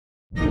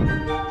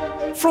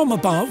From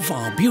above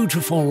our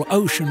beautiful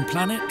ocean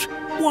planet,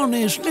 one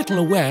is little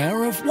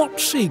aware of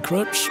what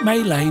secrets may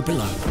lay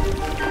below.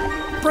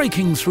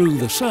 Breaking through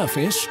the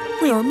surface,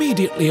 we are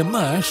immediately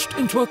immersed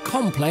into a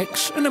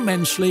complex and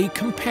immensely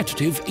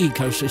competitive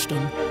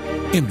ecosystem.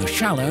 In the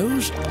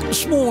shallows,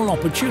 small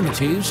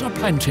opportunities are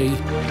plenty,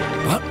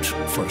 but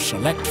for a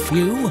select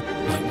few,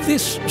 like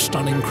this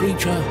stunning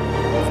creature,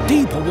 the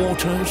deeper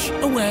waters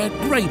are where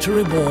greater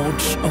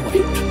rewards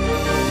await.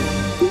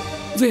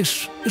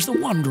 This is the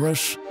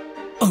wondrous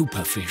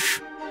OPAH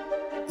fish.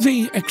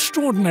 The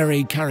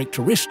extraordinary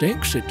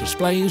characteristics it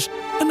displays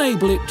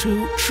enable it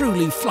to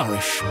truly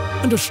flourish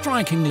and are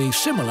strikingly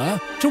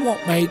similar to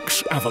what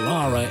makes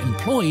Avalara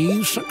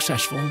employees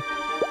successful,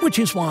 which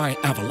is why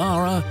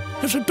Avalara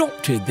has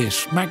adopted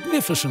this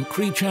magnificent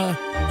creature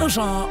as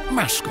our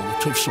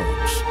mascot of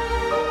sorts.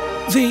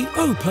 The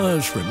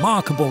OPAH's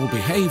remarkable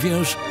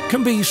behaviours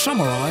can be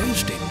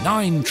summarised in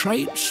 9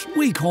 traits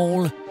we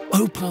call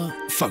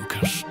OPAH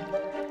FOCUS.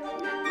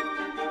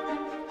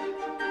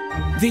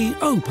 The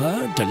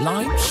OPAH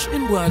delights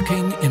in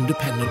working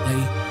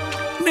independently,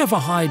 never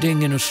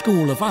hiding in a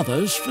school of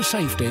others for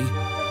safety.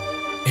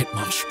 It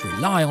must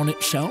rely on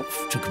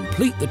itself to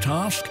complete the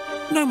task,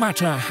 no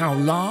matter how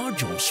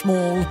large or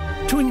small,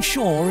 to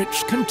ensure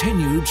its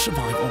continued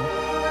survival.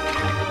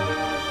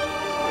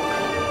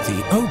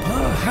 The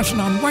OPAH has an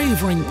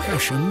unwavering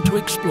passion to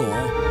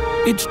explore.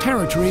 Its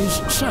territories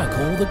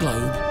circle the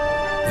globe.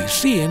 We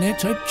see in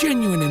it a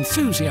genuine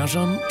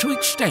enthusiasm to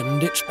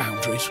extend its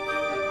boundaries.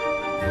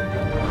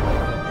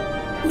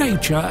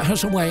 Nature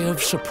has a way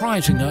of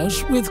surprising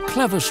us with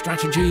clever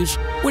strategies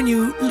when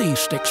you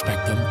least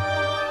expect them.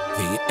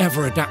 The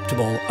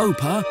ever-adaptable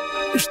OPAH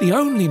is the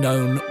only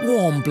known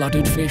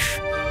warm-blooded fish,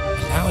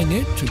 allowing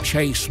it to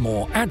chase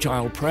more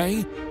agile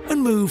prey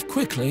and move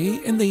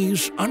quickly in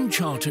these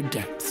uncharted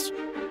depths.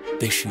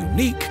 This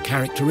unique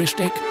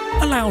characteristic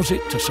allows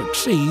it to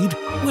succeed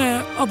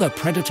where other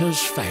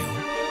predators fail.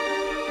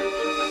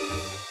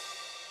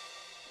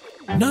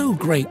 No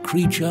great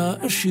creature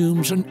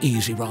assumes an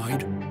easy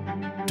ride.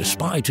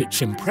 Despite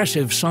its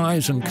impressive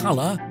size and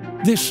colour,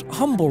 this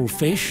humble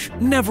fish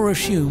never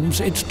assumes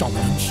its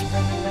dominance.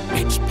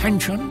 Its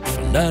penchant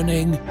for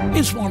learning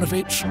is one of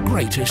its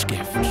greatest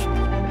gifts.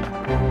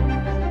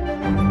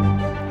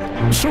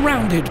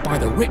 Surrounded by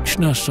the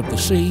richness of the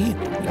sea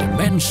and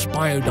immense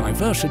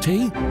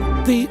biodiversity,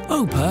 the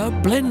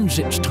OPAH blends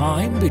its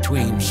time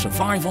between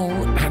survival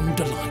and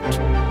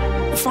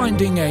delight,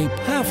 finding a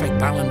perfect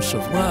balance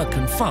of work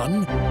and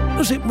fun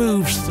as it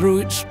moves through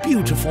its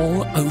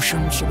beautiful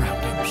ocean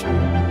surroundings.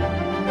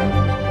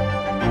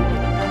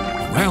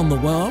 Around the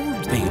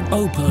world, the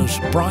OPAH's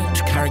bright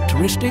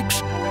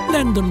characteristics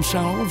lend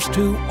themselves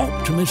to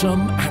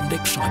optimism and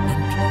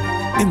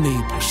excitement. In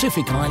the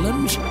Pacific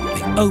Islands,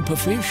 the OPAH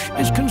fish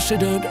is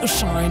considered a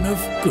sign of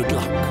good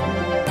luck.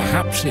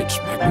 Perhaps its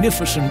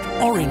magnificent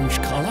orange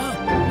colour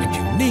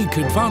and unique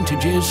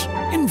advantages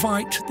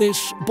invite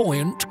this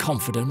buoyant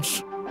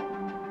confidence.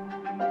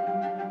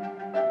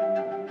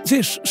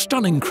 This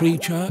stunning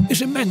creature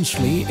is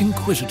immensely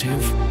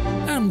inquisitive,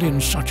 and in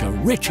such a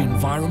rich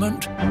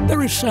environment,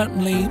 there is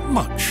certainly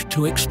much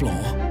to explore.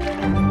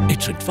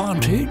 Its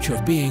advantage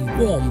of being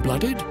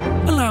warm-blooded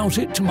allows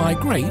it to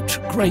migrate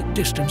great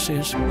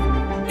distances,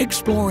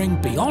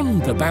 exploring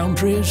beyond the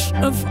boundaries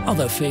of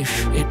other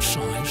fish its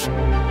size.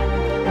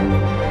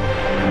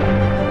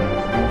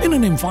 In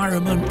an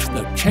environment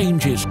that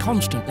changes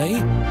constantly,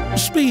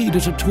 speed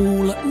is a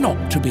tool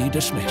not to be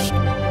dismissed.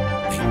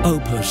 The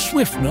OPAH's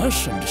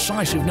swiftness and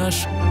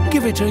decisiveness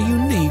give it a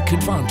unique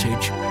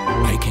advantage,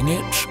 making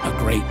it a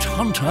great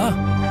hunter,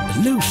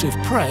 elusive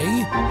prey,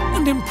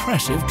 and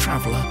impressive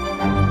traveller.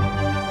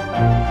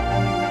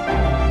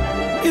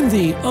 In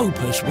the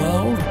OPAH's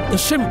world, the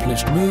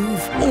simplest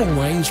move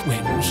always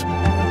wins.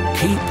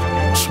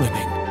 Keep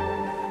swimming.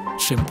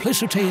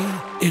 Simplicity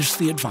is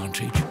the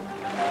advantage.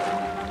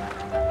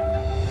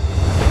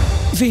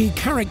 The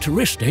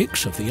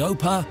characteristics of the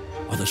OPAH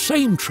are the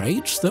same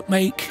traits that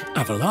make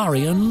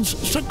Avalarians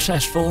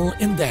successful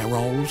in their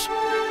roles.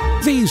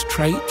 These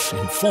traits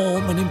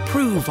inform and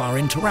improve our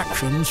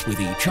interactions with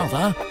each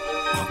other,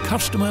 our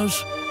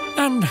customers,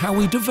 and how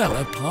we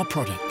develop our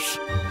products.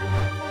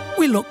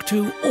 We look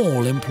to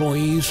all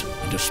employees,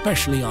 and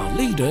especially our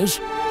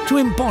leaders, to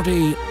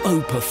embody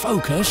OPAH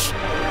FOCUS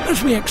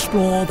as we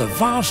explore the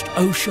vast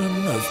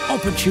ocean of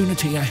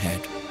opportunity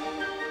ahead.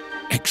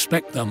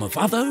 Expect them of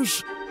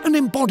others and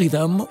embody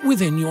them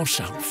within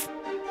yourself.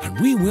 And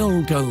we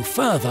will go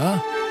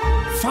further,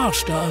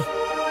 faster,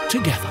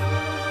 together.